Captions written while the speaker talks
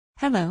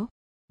Hello.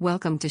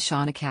 Welcome to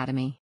Shaun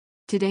Academy.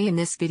 Today in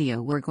this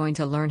video we're going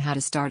to learn how to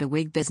start a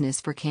wig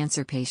business for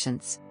cancer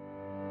patients.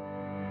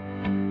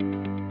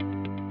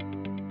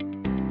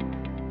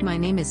 My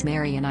name is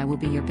Mary and I will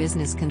be your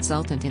business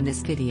consultant in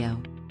this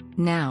video.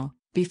 Now,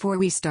 before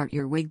we start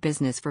your wig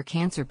business for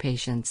cancer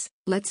patients,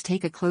 let's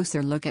take a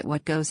closer look at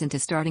what goes into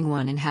starting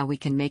one and how we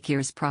can make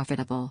yours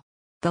profitable.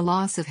 The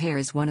loss of hair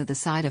is one of the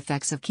side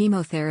effects of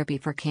chemotherapy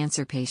for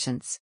cancer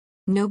patients.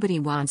 Nobody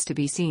wants to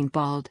be seen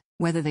bald,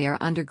 whether they are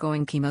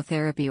undergoing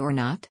chemotherapy or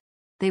not.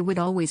 They would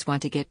always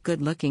want to get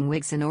good-looking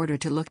wigs in order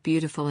to look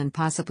beautiful and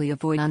possibly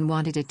avoid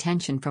unwanted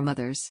attention from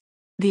others.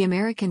 The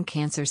American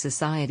Cancer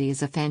Society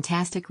is a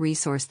fantastic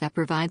resource that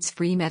provides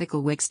free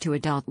medical wigs to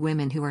adult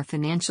women who are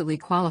financially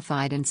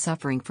qualified and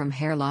suffering from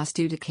hair loss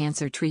due to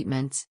cancer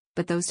treatments,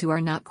 but those who are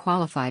not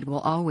qualified will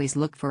always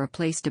look for a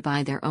place to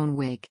buy their own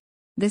wig.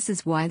 This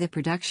is why the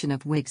production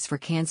of wigs for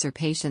cancer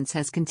patients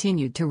has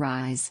continued to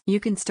rise. You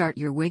can start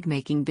your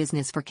wig-making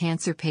business for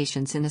cancer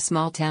patients in a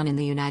small town in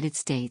the United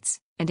States,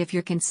 and if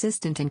you're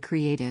consistent and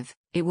creative,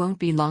 it won't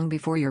be long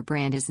before your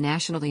brand is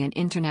nationally and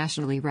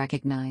internationally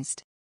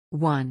recognized.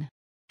 1.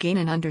 Gain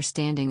an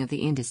understanding of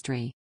the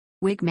industry.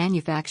 Wig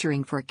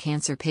manufacturing for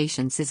cancer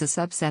patients is a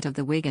subset of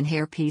the wig and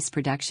hairpiece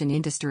production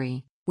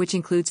industry, which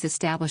includes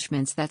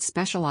establishments that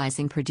specialize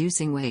in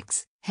producing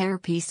wigs,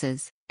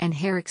 hairpieces, and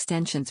hair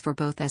extensions for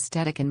both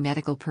aesthetic and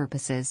medical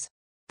purposes.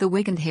 The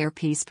wig and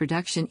hairpiece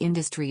production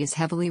industry is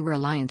heavily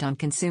reliant on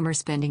consumer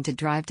spending to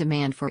drive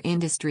demand for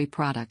industry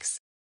products.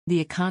 The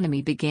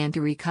economy began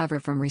to recover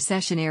from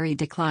recessionary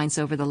declines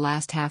over the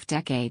last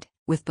half-decade,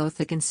 with both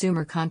the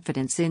consumer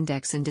confidence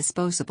index and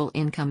disposable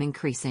income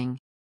increasing.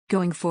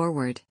 Going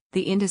forward,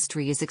 the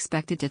industry is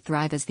expected to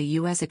thrive as the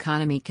U.S.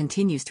 economy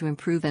continues to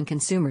improve and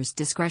consumers'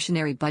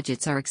 discretionary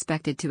budgets are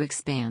expected to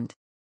expand.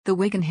 The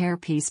wig and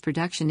hairpiece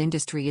production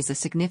industry is a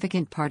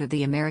significant part of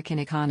the American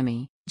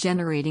economy,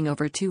 generating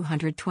over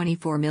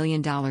 $224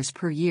 million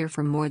per year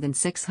from more than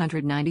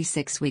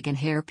 696 wig and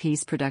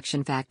hairpiece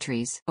production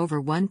factories. Over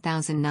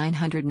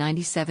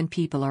 1,997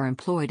 people are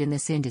employed in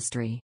this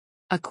industry.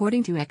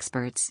 According to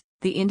experts,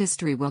 the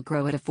industry will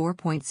grow at a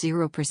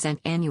 4.0%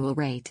 annual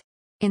rate.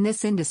 In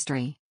this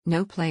industry,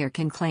 no player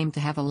can claim to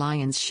have a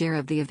lion's share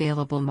of the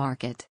available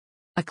market.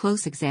 A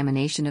close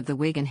examination of the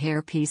wig and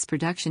hairpiece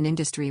production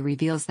industry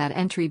reveals that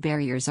entry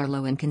barriers are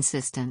low and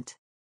consistent.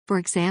 For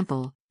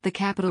example, the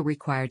capital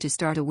required to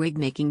start a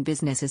wig-making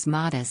business is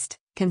modest,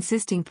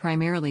 consisting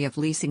primarily of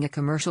leasing a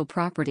commercial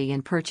property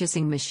and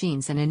purchasing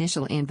machines and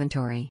initial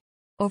inventory.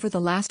 Over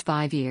the last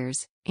 5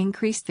 years,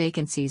 increased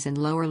vacancies and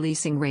lower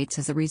leasing rates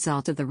as a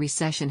result of the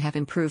recession have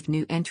improved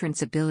new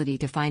entrants' ability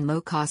to find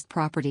low-cost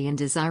property in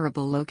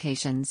desirable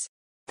locations.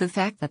 The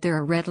fact that there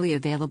are readily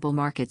available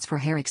markets for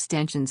hair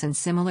extensions and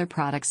similar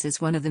products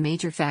is one of the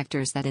major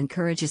factors that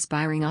encourage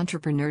aspiring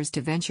entrepreneurs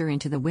to venture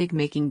into the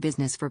wig-making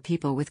business for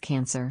people with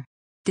cancer.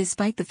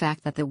 Despite the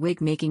fact that the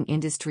wig-making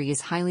industry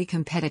is highly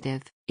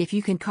competitive, if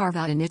you can carve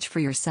out a niche for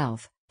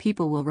yourself,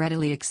 people will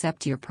readily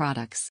accept your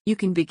products. You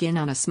can begin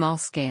on a small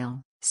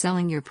scale,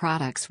 selling your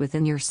products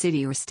within your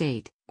city or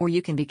state, or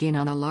you can begin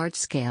on a large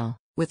scale,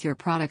 with your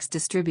products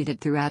distributed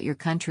throughout your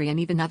country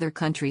and even other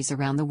countries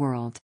around the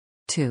world.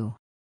 2.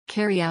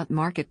 Carry out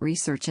market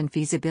research and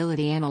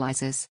feasibility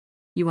analysis.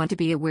 You want to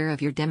be aware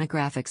of your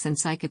demographics and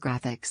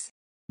psychographics.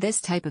 This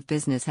type of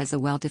business has a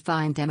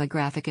well-defined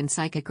demographic and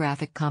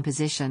psychographic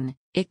composition.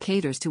 It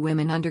caters to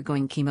women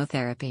undergoing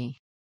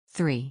chemotherapy.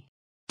 3.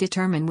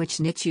 Determine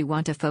which niche you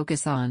want to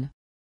focus on.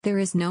 There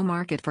is no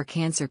market for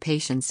cancer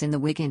patients in the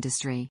wig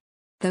industry.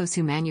 Those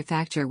who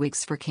manufacture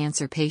wigs for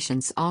cancer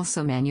patients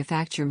also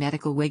manufacture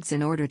medical wigs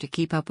in order to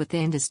keep up with the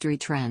industry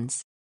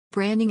trends.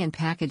 Branding and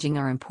packaging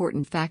are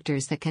important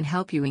factors that can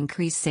help you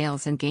increase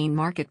sales and gain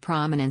market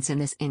prominence in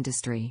this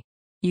industry.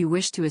 You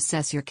wish to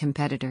assess your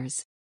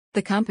competitors.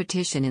 The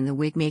competition in the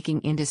wig-making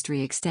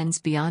industry extends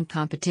beyond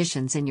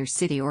competitions in your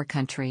city or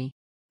country.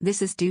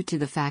 This is due to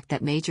the fact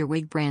that major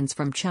wig brands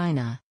from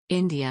China,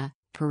 India,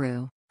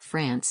 Peru,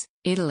 France,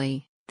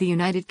 Italy, the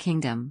United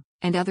Kingdom,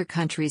 and other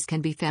countries can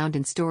be found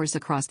in stores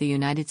across the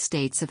United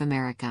States of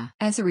America.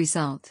 As a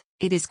result,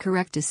 it is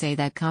correct to say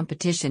that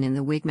competition in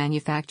the wig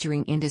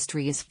manufacturing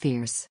industry is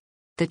fierce.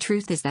 The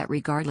truth is that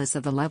regardless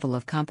of the level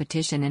of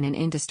competition in an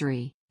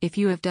industry, if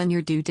you have done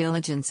your due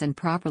diligence and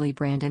properly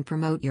brand and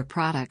promote your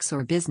products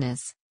or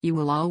business, you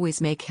will always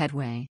make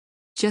headway.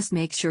 Just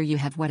make sure you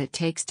have what it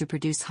takes to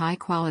produce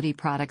high-quality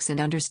products and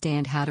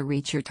understand how to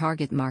reach your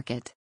target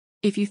market.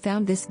 If you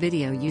found this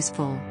video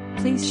useful,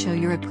 please show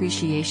your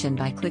appreciation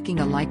by clicking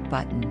a like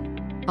button.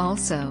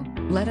 Also,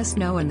 let us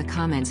know in the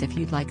comments if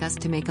you'd like us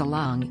to make a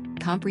long,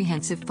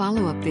 comprehensive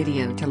follow-up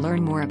video to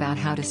learn more about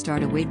how to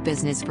start a wig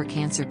business for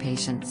cancer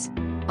patients.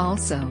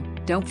 Also,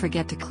 don't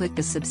forget to click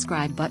the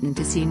subscribe button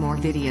to see more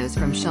videos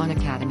from Shaun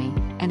Academy,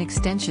 an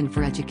extension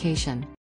for education.